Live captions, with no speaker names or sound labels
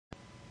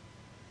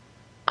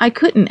I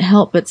couldn't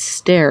help but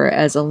stare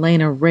as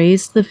Elena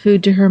raised the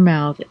food to her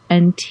mouth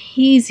and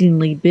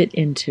teasingly bit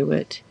into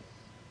it.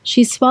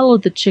 She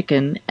swallowed the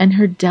chicken, and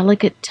her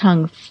delicate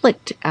tongue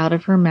flicked out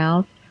of her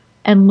mouth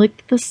and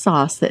licked the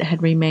sauce that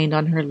had remained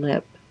on her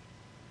lip.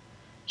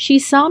 She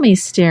saw me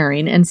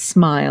staring and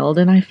smiled,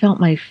 and I felt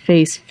my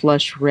face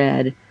flush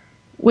red,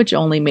 which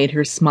only made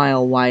her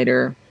smile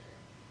wider.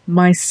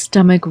 My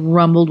stomach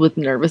rumbled with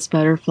nervous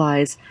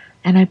butterflies,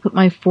 and I put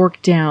my fork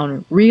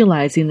down,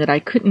 realizing that I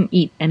couldn't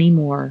eat any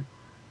more.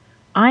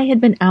 I had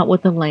been out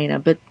with Elena,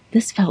 but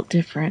this felt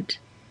different.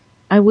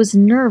 I was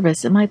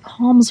nervous, and my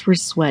palms were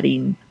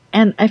sweating,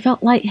 and I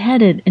felt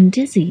lightheaded and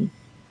dizzy.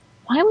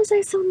 Why was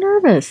I so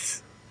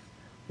nervous?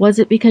 Was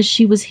it because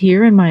she was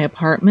here in my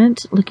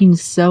apartment, looking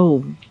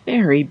so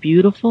very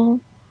beautiful?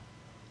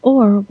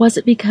 Or was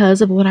it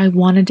because of what I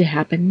wanted to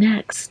happen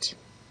next?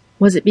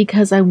 Was it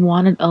because I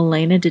wanted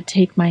Elena to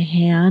take my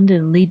hand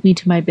and lead me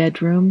to my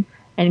bedroom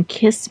and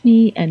kiss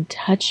me and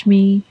touch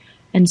me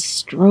and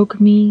stroke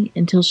me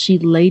until she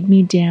laid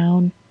me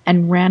down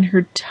and ran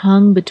her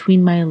tongue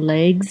between my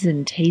legs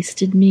and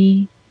tasted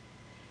me?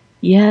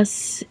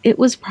 Yes, it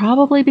was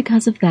probably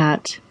because of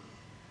that.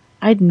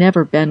 I'd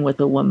never been with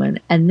a woman,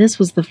 and this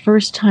was the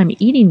first time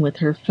eating with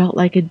her felt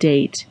like a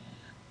date,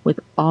 with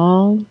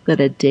all that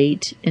a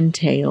date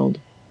entailed.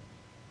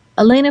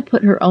 Elena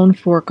put her own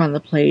fork on the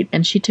plate,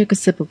 and she took a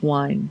sip of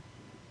wine.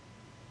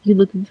 "You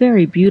look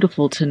very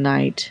beautiful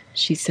tonight,"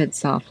 she said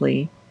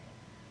softly.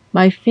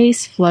 My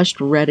face flushed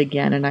red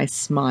again, and I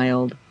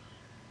smiled.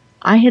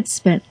 I had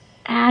spent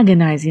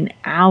agonizing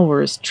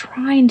hours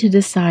trying to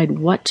decide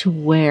what to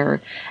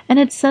wear, and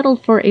had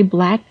settled for a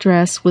black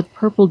dress with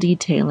purple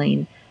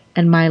detailing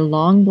and my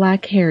long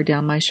black hair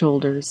down my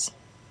shoulders.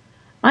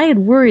 I had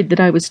worried that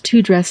I was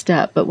too dressed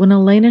up, but when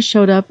Elena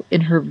showed up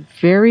in her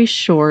very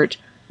short,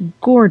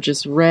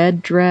 gorgeous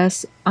red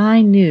dress,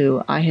 I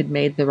knew I had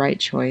made the right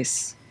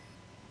choice.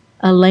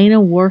 Elena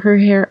wore her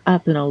hair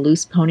up in a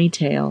loose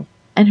ponytail,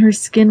 and her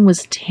skin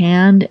was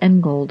tanned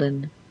and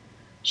golden.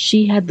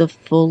 She had the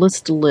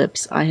fullest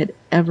lips I had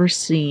ever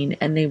seen,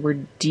 and they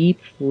were deep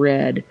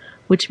red,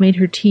 which made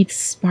her teeth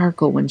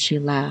sparkle when she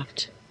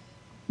laughed.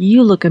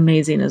 "You look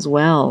amazing as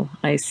well,"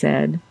 I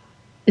said.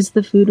 "Is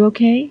the food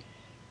okay?"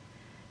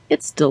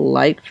 "It's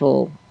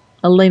delightful."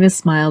 Elena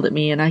smiled at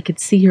me, and I could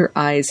see her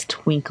eyes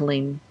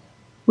twinkling.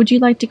 "Would you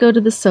like to go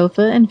to the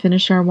sofa and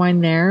finish our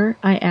wine there?"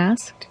 I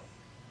asked.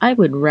 "I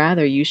would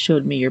rather you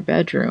showed me your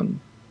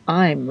bedroom.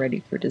 I'm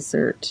ready for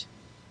dessert."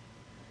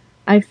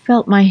 I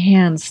felt my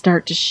hands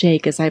start to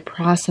shake as I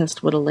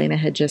processed what Elena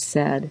had just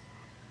said.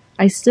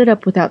 I stood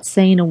up without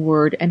saying a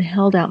word and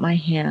held out my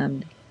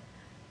hand.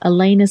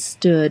 Elena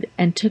stood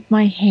and took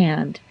my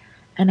hand,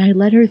 and I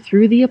led her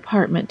through the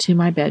apartment to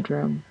my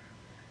bedroom.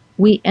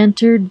 We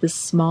entered the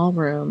small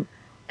room,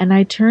 and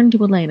I turned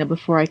to Elena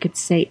before I could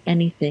say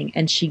anything,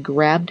 and she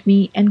grabbed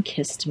me and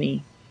kissed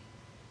me.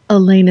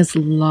 Elena's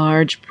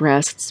large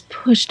breasts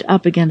pushed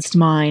up against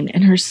mine,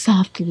 and her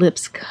soft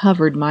lips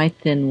covered my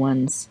thin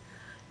ones.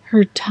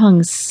 Her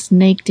tongue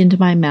snaked into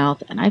my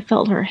mouth, and I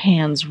felt her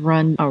hands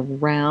run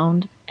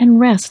around and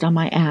rest on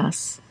my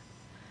ass.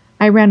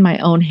 I ran my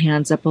own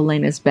hands up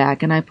Elena's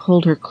back, and I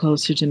pulled her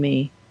closer to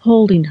me,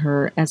 holding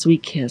her as we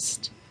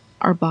kissed,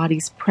 our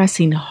bodies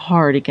pressing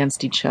hard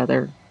against each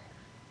other.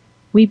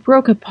 We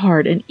broke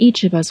apart, and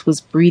each of us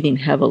was breathing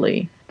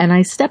heavily, and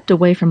I stepped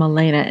away from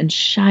Elena and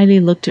shyly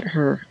looked at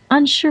her,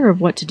 unsure of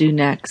what to do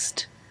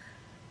next.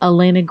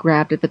 Elena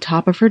grabbed at the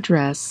top of her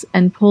dress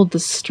and pulled the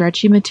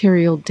stretchy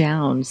material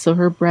down so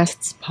her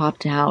breasts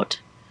popped out.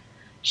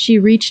 She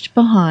reached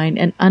behind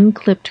and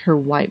unclipped her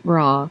white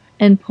bra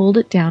and pulled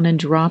it down and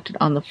dropped it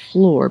on the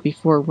floor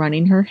before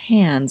running her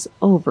hands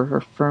over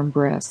her firm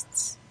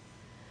breasts.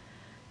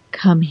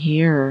 "Come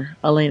here,"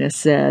 Elena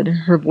said,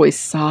 her voice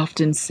soft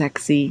and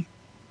sexy.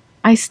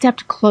 I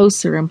stepped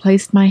closer and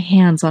placed my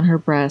hands on her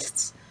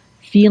breasts,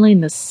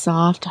 feeling the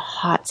soft,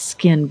 hot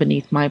skin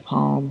beneath my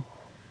palm.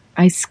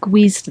 I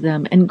squeezed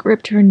them and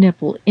gripped her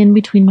nipple in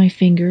between my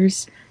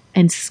fingers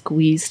and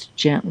squeezed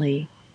gently.